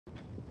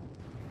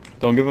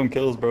Don't give him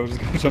kills, bro. Just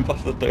gonna jump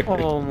off the third.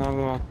 Oh my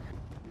god.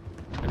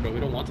 Hey, bro, we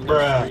don't want to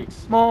know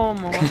streaks.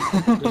 Mama.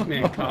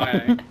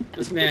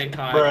 This man Kaii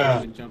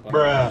can't even jump off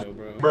the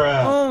window,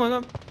 bro. Oh my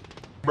god.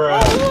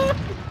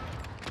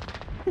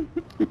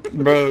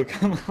 Bro,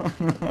 come on.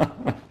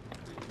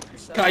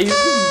 Kaii, you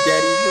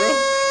daddy, bro.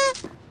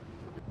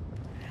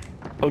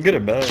 I'll get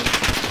it back.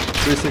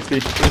 360,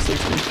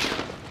 360.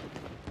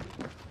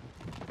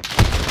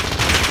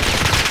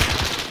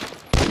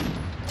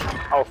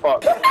 Oh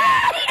fuck.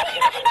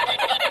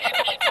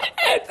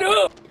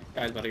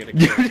 Guy's about to get a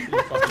kill. You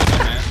fucking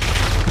dumbass.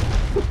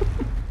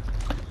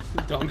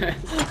 Dumbass.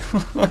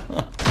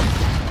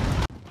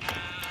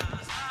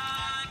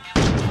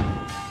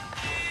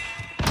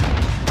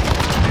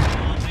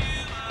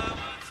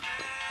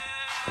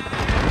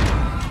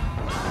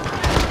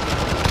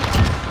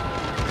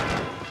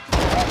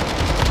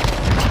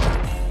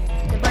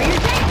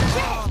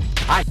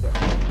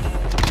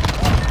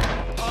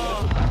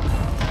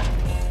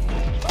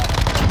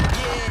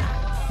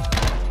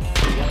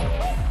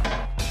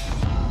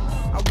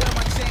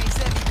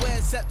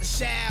 The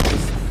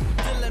showers.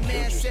 Till a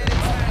man said it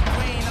turned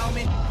green on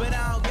me, but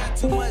I don't got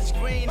too much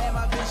green in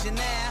my vision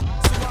now.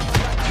 So I'ma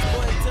rock these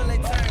boys till they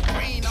turn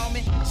green on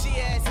me. She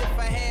asked if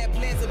I had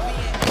plans of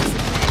being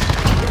intimate.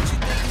 What you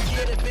think you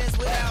get events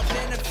without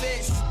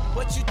benefits?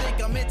 What you think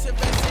I'm interested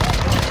in?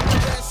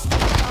 Interest?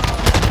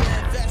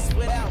 I'll invest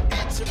without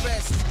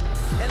interest.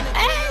 And look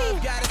at love,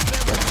 gotta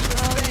spend what you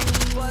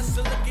expect. Plus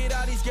to look at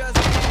all these girls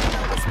that have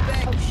no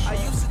respect. I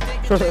used to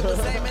think that they was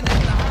aiming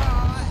at the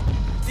heart.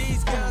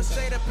 These girls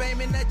straight up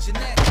aiming at your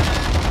neck.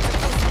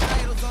 Those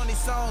titles on these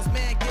songs,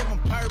 man, give them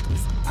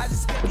purpose. I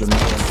just get these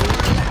girls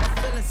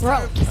feeling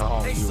service.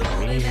 They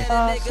saluting at a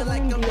nigga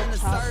like I'm in the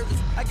service.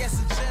 I guess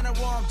in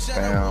general, I'm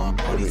general on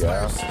these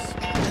verses.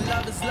 And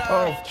love is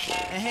love,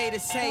 and hate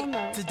is hate.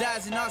 To die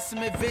is an awesome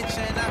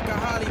adventure, and I can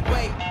hardly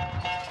wait.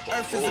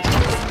 Earth is a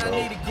prison, I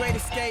need a great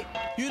escape.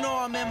 You know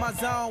I'm in my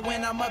zone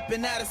when I'm up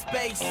and out of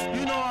space.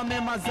 You know I'm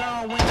in my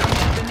zone when I'm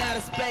up and out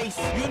of space.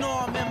 You know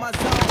I'm in my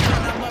zone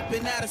when I'm up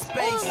and out of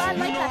space. You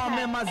know I'm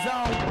in my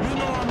zone. You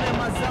know I'm in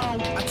my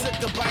zone. I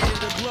took a bite of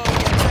the glory,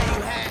 I tell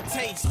you how it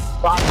tastes.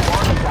 Your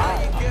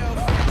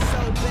girlfriend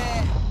so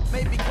bad,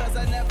 maybe because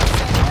I never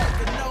said like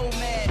a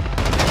nomad.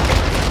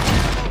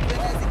 Open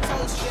as he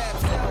toe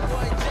straps. Tell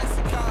boy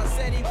Jessica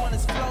said he want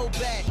his flow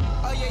back.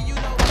 Oh yeah, you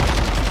know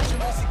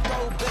futuristic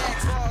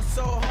throwbacks. Fall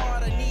so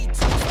hard, I need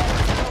two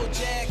Joe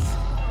Jacks.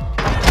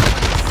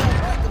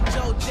 Like I'm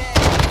Joe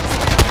Jacks.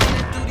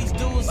 Running through these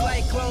dudes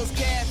like closed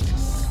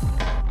captions.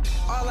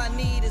 All I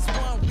need is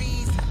one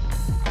reason.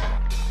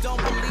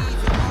 Don't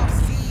believe in off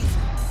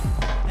season.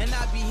 And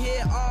I be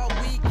here all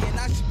weekend.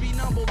 I should be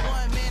number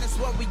one, man. That's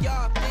what we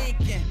all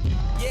thinking.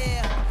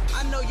 Yeah,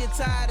 I know you're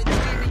tired of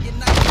dreaming. You're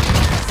not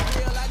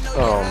real. I know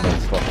you're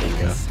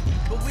tired.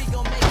 But we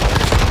gon' make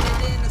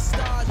it in the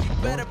stars. You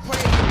better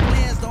pray your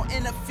plans don't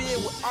interfere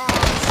with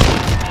ours.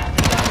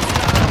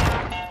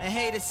 And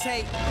hate is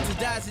hate. To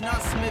die is an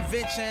awesome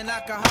adventure, and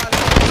I can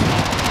hardly wait.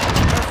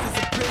 Earth is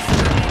a prison,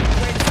 I need a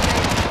great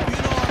escape. You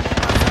know I'm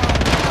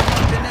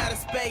in my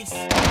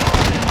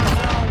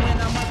zone when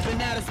I'm up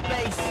and out of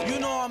space. You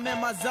know I'm in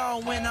my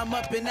zone when I'm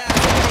up and out of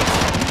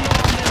space.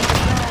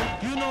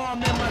 You know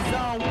I'm in my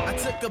zone. I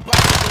took a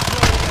bite of the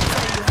glory, I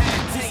tell you how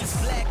it tastes.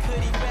 Black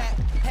hoodie rap,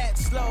 hat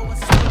slow and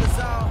soul is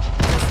on.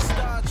 Just a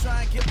star,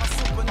 try and get my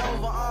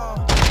supernova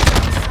on.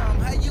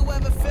 How you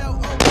ever felt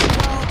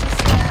overgrown?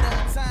 Just a matter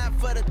of time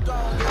for the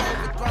throne, get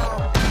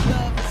overthrown.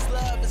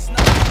 Love, it's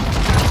not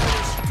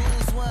childish.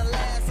 Dudes one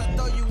last, I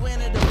throw you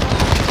into the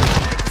fire.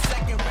 Make a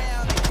second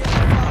round and kill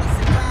all the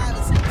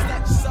survivors.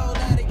 Snatch your soul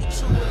out of your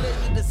true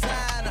religion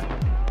designer.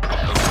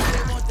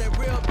 They want that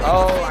real big.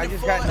 Oh, I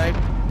just got knifed.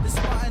 This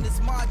Martin, this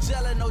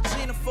Margiela, no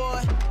Gina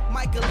Ford.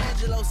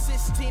 Michelangelo,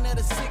 16 of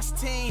the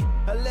 16.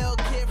 A little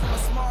kid from a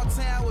small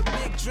town with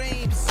big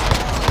dreams.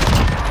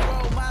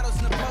 Role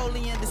models,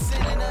 Napoleon,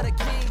 descendant of the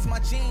kings. My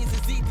genes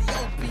is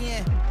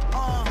Ethiopian.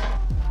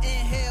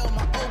 Inhale,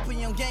 my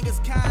opium. Gangers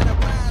kind of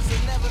rhymes,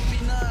 there'll never be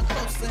none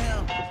close to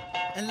him.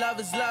 And love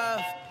is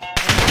love. And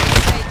hate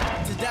is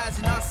hate. To die is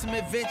an awesome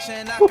adventure,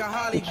 and I can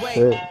hardly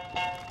wait.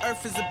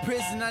 Earth is a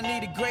prison, I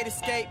need a great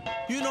escape.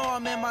 You know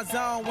I'm in my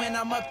zone when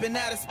I'm up and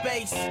out of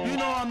space. You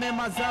know I'm in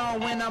my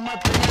zone when I'm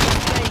up and out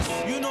of space.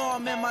 You know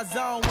I'm in my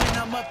zone when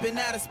I'm up and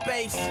out of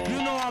space.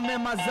 You know I'm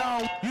in my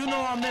zone. You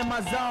know I'm in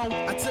my zone.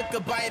 I took a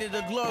bite of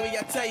the glory,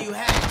 I tell you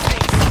how it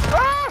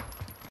tastes.